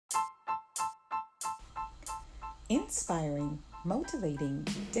Inspiring, Motivating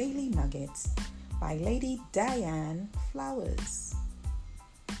Daily Nuggets by Lady Diane Flowers.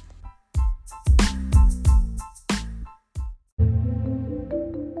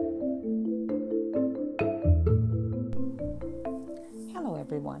 Hello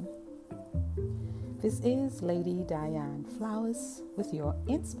everyone. This is Lady Diane Flowers with your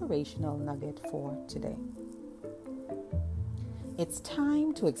inspirational nugget for today. It's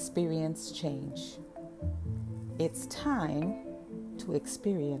time to experience change. It's time to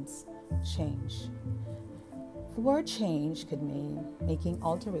experience change. The word change could mean making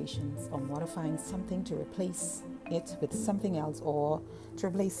alterations or modifying something to replace it with something else or to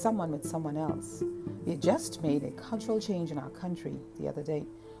replace someone with someone else. We just made a cultural change in our country the other day,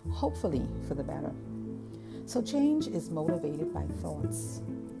 hopefully for the better. So change is motivated by thoughts.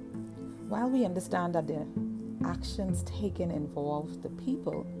 While we understand that the actions taken involve the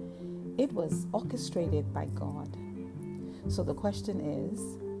people, it was orchestrated by God. So the question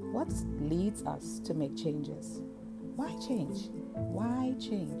is, what leads us to make changes? Why change? Why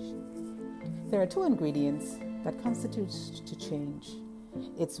change? There are two ingredients that constitute to change.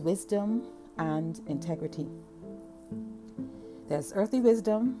 It's wisdom and integrity. There's earthly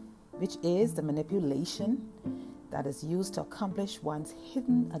wisdom, which is the manipulation that is used to accomplish one's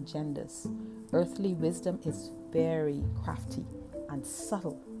hidden agendas. Earthly wisdom is very crafty and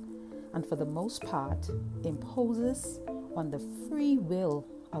subtle, and for the most part imposes on the free will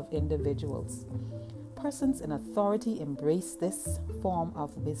of individuals. Persons in authority embrace this form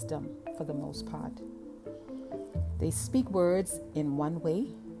of wisdom for the most part. They speak words in one way,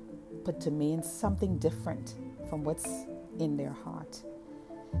 but to mean something different from what's in their heart.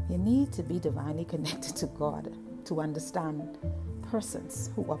 You need to be divinely connected to God to understand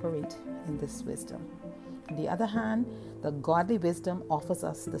persons who operate in this wisdom. On the other hand, the godly wisdom offers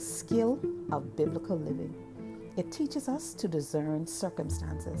us the skill of biblical living. It teaches us to discern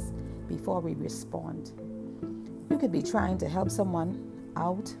circumstances before we respond. You could be trying to help someone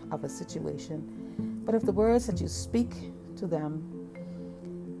out of a situation, but if the words that you speak to them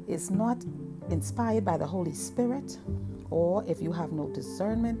is not inspired by the Holy Spirit, or if you have no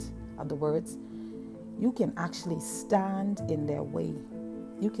discernment of the words, you can actually stand in their way.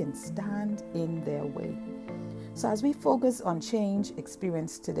 You can stand in their way. So as we focus on change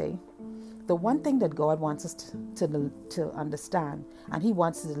experience today, the one thing that God wants us to understand, and He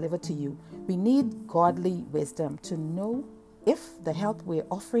wants to deliver to you, we need godly wisdom to know if the help we're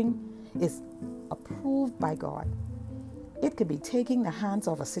offering is approved by God. It could be taking the hands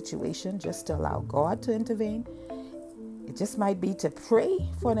off a situation just to allow God to intervene. It just might be to pray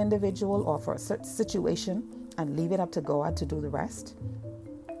for an individual or for a certain situation and leave it up to God to do the rest.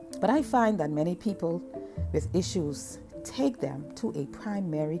 But I find that many people with issues take them to a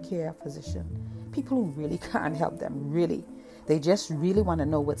primary care physician. People who really can't help them, really. They just really want to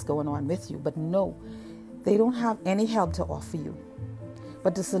know what's going on with you. But no, they don't have any help to offer you.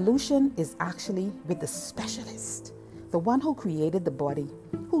 But the solution is actually with the specialist, the one who created the body,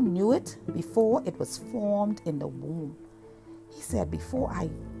 who knew it before it was formed in the womb. He said, before I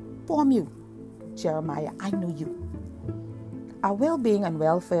form you, Jeremiah, I knew you. Our well-being and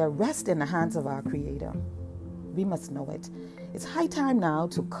welfare rest in the hands of our Creator. We must know it. It's high time now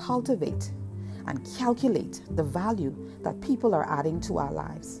to cultivate and calculate the value that people are adding to our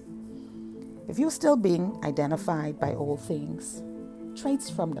lives. If you're still being identified by old things, traits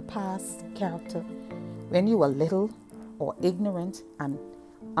from the past character, when you were little or ignorant and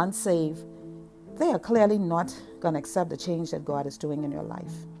unsaved, they are clearly not going to accept the change that God is doing in your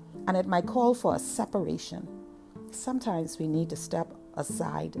life. And it might call for a separation. Sometimes we need to step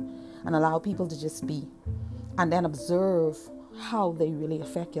aside and allow people to just be, and then observe how they really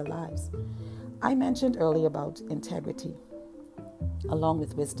affect your lives. I mentioned earlier about integrity, along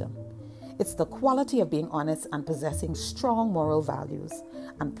with wisdom. It's the quality of being honest and possessing strong moral values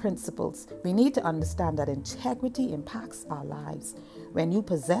and principles. We need to understand that integrity impacts our lives. When you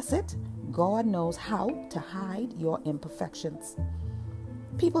possess it, God knows how to hide your imperfections.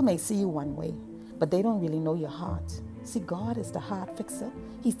 People may see you one way, but they don't really know your heart. See, God is the heart fixer.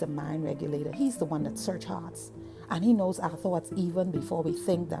 He's the mind regulator. He's the one that searches hearts. And He knows our thoughts even before we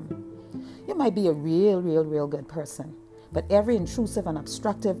think them. You might be a real good person, but every intrusive and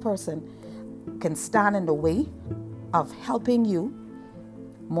obstructive person can stand in the way of helping you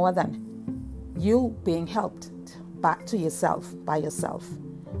more than you being helped back to yourself by yourself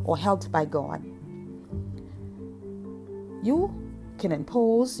or helped by God. You can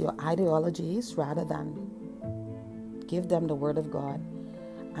impose your ideologies rather than give them the Word of God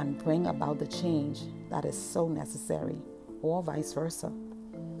and bring about the change that is so necessary, or vice versa.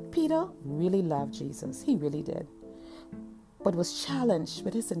 Peter really loved Jesus. He really did. but was challenged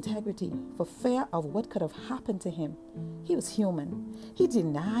with his integrity for fear of what could have happened to him. He was human. He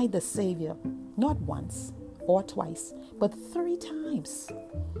denied the Savior not once or twice, but 3 times.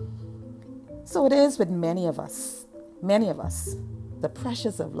 So it is with many of us, the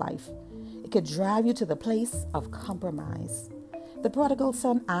pressures of life. It could drive you to the place of compromise. The prodigal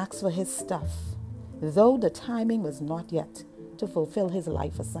son asked for his stuff, though the timing was not yet to fulfill his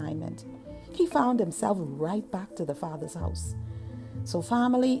life assignment. He found himself right back to the Father's house. So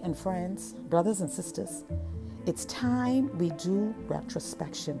family and friends, brothers and sisters, it's time we do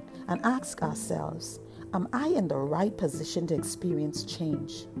retrospection and ask ourselves, am I in the right position to experience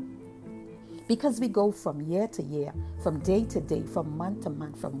change? Because we go from year to year, from day to day, from month to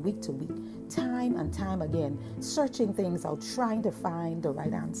month, from week to week, time and time again, searching things out, trying to find the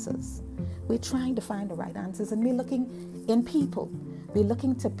right answers. We're trying to find the right answers, and we're looking in people. We're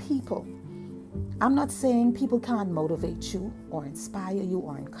looking to people. I'm not saying people can't motivate you or inspire you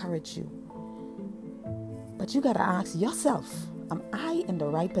or encourage you. But you got to ask yourself, am I in the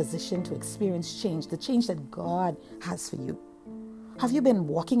right position to experience change, the change that God has for you? Have you been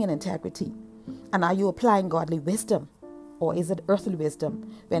walking in integrity? And are you applying godly wisdom? Or is it earthly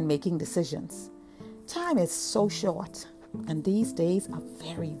wisdom when making decisions? Time is so short, and these days are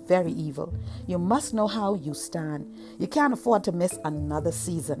very, very evil. You must know how you stand. You can't afford to miss another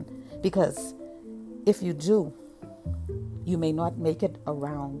season, because if you do, you may not make it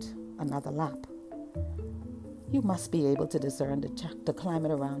around another lap. You must be able to discern the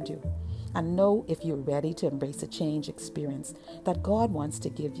climate around you and know if you're ready to embrace a change experience that God wants to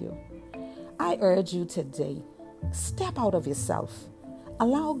give you. I urge you today, step out of yourself.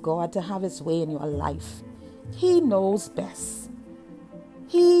 Allow God to have his way in your life. He knows best.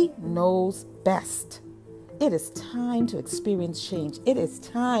 He knows best. It is time to experience change. It is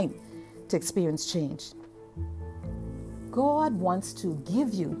time to experience change. God wants to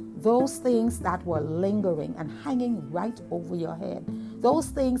give you those things that were lingering and hanging right over your head. Those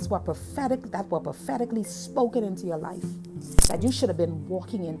things that were prophetically spoken into your life, that you should have been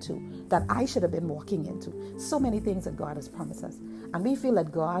walking into, that I should have been walking into. So many things that God has promised us. And we feel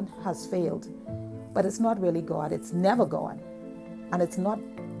that God has failed. But it's not really God. It's never God. And it's not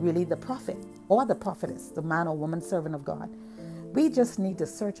really the prophet or the prophetess, the man or woman servant of God. We just need to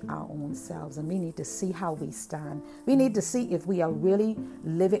search our own selves, and we need to see how we stand. We need to see if we are really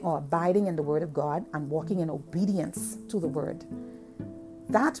living or abiding in the Word of God and walking in obedience to the Word.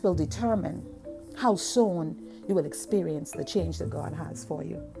 That will determine how soon you will experience the change that God has for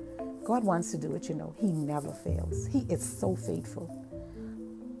you. God wants to do it, He never fails. He is so faithful.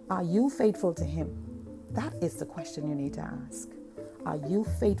 Are you faithful to Him? That is the question you need to ask. Are you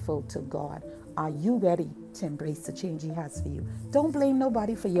faithful to God? Are you ready to embrace the change He has for you? Don't blame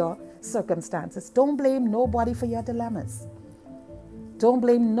nobody for your circumstances. Don't blame nobody for your dilemmas. Don't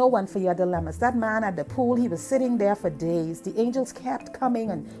blame no one for your dilemmas. That man at the pool, he was sitting there for days. The angels kept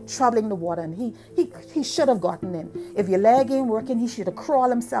coming and troubling the water, and he should have gotten in. If your leg ain't working, he should have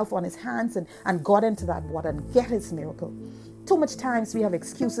crawled himself on his hands and got into that water and get his miracle. Too much times we have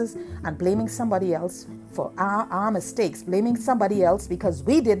excuses and blaming somebody else for our mistakes, blaming somebody else because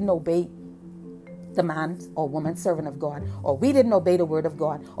we didn't obey the man or woman servant of God, or we didn't obey the word of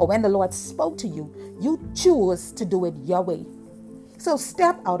God, or when the Lord spoke to you, you choose to do it your way. So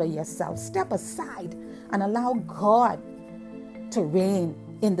step out of yourself, step aside, and allow God to reign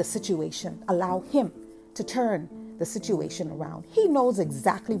in the situation. Allow Him to turn the situation around. He knows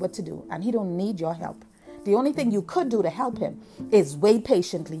exactly what to do, and He don't need your help. The only thing you could do to help Him is wait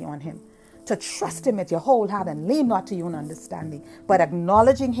patiently on Him, to trust Him with your whole heart and lean not to your own understanding, but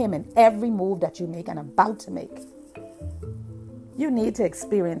acknowledging Him in every move that you make and about to make. You need to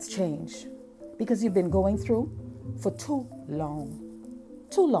experience change because you've been going through for too long.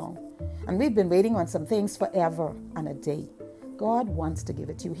 Too long. And we've been waiting on some things forever and a day. God wants to give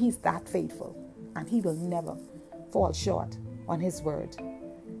it to you. He's that faithful, and He will never fall short on His word.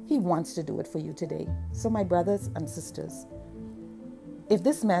 He wants to do it for you today. So my brothers and sisters, if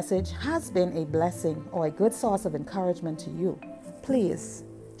this message has been a blessing or a good source of encouragement to you, please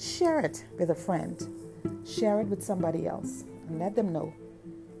share it with a friend. Share it with somebody else and let them know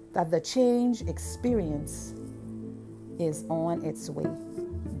that the change experience is on its way.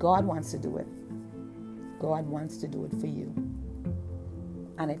 God wants to do it. God wants to do it for you.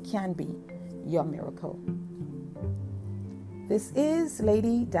 And it can be your miracle. This is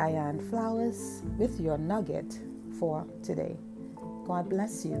Lady Diane Flowers with your nugget for today. God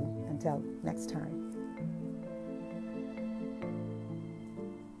bless you until next time.